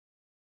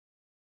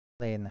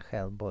Playing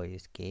Hellboy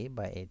Escape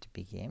by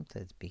 8bGames.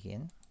 Let's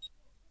begin.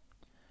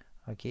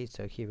 Okay,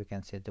 so here we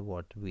can see the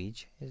word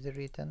which is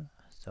written,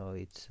 so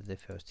it's the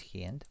first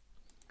hint.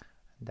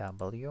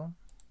 W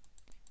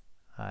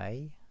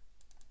I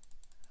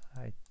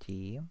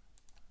T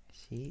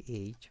C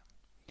H.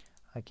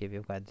 Okay,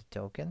 we've got the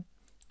token.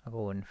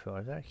 Going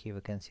further, here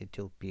we can see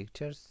two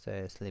pictures,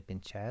 a sleeping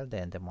child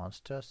and a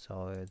monster,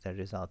 so the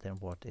resulting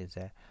word is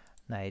a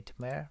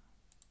nightmare.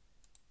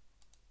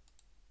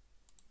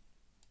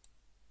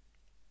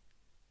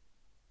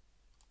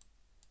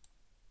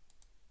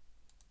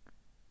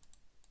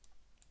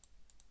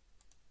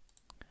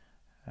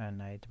 A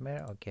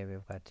nightmare. Okay,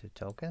 we've got two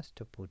tokens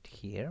to put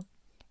here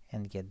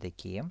and get the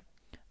key.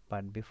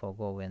 But before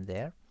going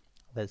there,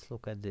 let's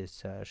look at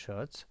these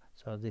shirts.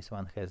 So this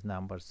one has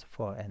numbers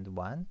 4 and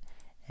 1,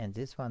 and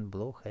this one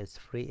blue has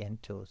 3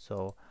 and 2.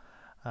 So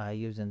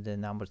using the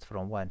numbers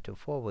from 1 to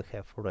 4, we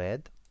have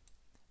red,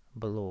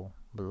 blue,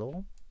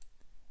 blue,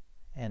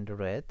 and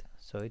red.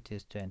 So it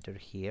is to enter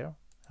here.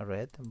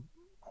 Red,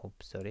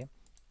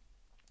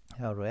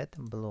 red,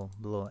 blue,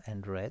 blue,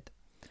 and red.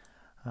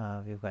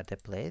 We've got a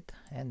plate,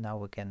 and now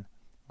we can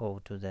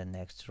go to the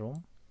next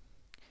room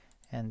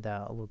and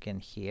look in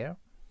here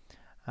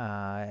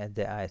at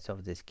the eyes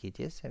of these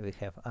kitties. We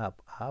have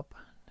up, up,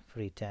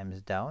 3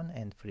 times down,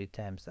 and 3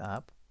 times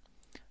up.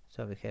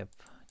 So we have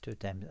 2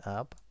 times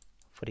up,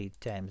 3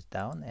 times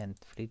down, and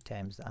 3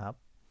 times up,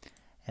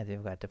 and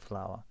we've got a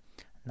flower.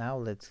 Now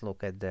let's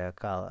look at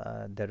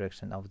the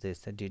direction of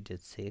this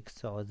digit 6.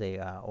 So they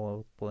are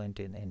all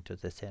pointing into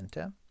the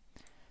center,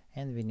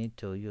 and we need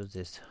to use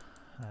this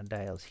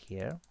dials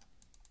here.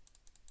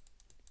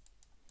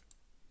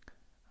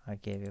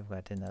 Okay, we've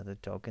got another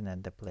token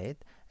and the plate,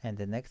 and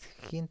the next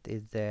hint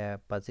is the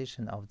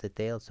position of the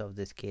tails of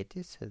these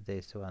kitties.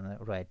 This one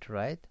right,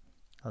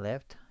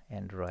 left,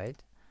 and right.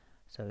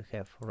 So we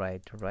have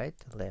right,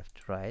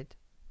 left, right.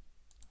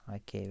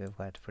 Okay, we've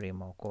got 3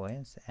 more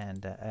coins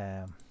and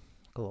a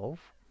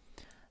glove.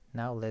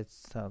 Now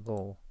let's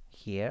go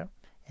here,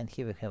 and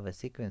here we have a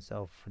sequence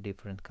of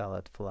different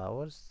colored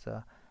flowers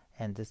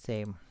and the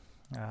same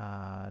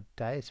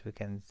ties we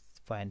can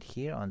find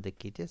here on the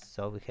kitties.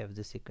 So we have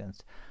the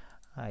sequence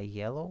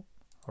yellow,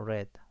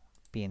 red,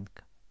 pink,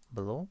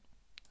 blue,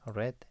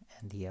 red,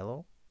 and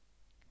yellow,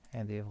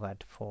 and we've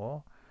got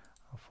four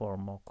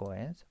more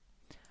coins.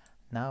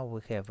 Now we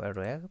have a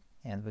rag,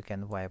 and we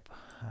can wipe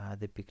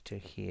the picture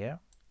here,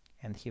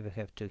 and here we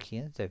have 2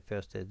 hints. The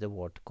first is the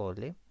word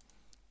collie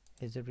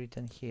is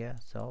written here,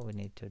 so we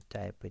need to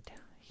type it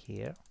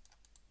here,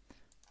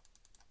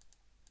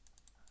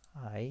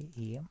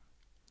 I-E.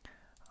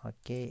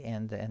 Okay,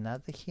 and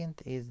another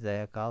hint is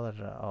the color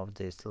of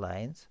these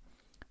lines.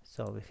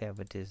 So we have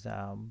it is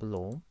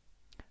blue,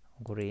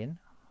 green,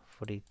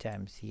 3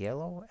 times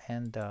yellow,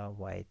 and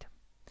white.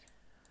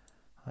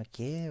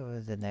 Okay,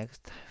 with the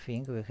next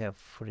thing, we have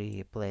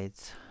 3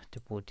 plates to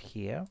put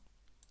here,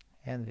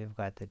 and we've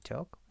got a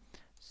chalk.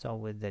 So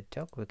with the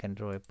chalk we can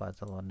draw a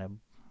puzzle on a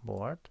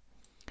board,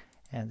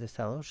 and the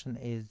solution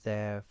is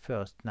the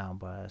first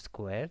number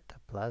squared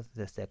plus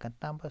the second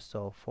number.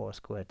 So 4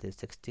 squared is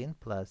 16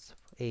 plus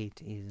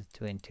 8 is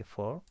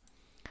 24.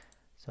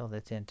 So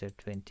let's enter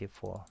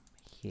 24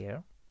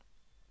 here.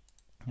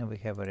 And we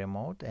have a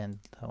remote, and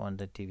on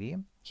the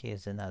TV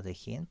here's another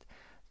hint.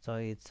 So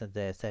it's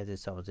the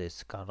sizes of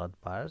these colored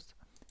bars,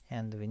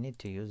 and we need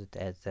to use it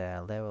as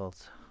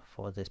levels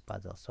for this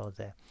puzzle. So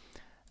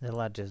the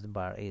largest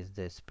bar is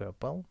this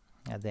purple,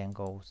 and then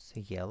goes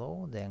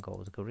yellow, then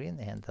goes green,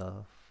 and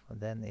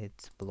then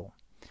it's blue.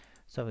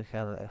 So we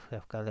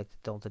have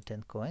collected all the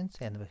 10 coins,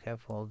 and we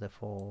have all the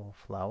 4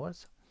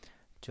 flowers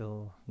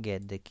to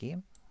get the key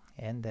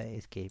and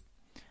escape.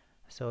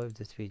 So if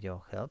this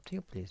video helped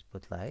you, please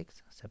put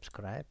likes,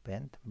 subscribe,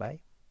 and bye.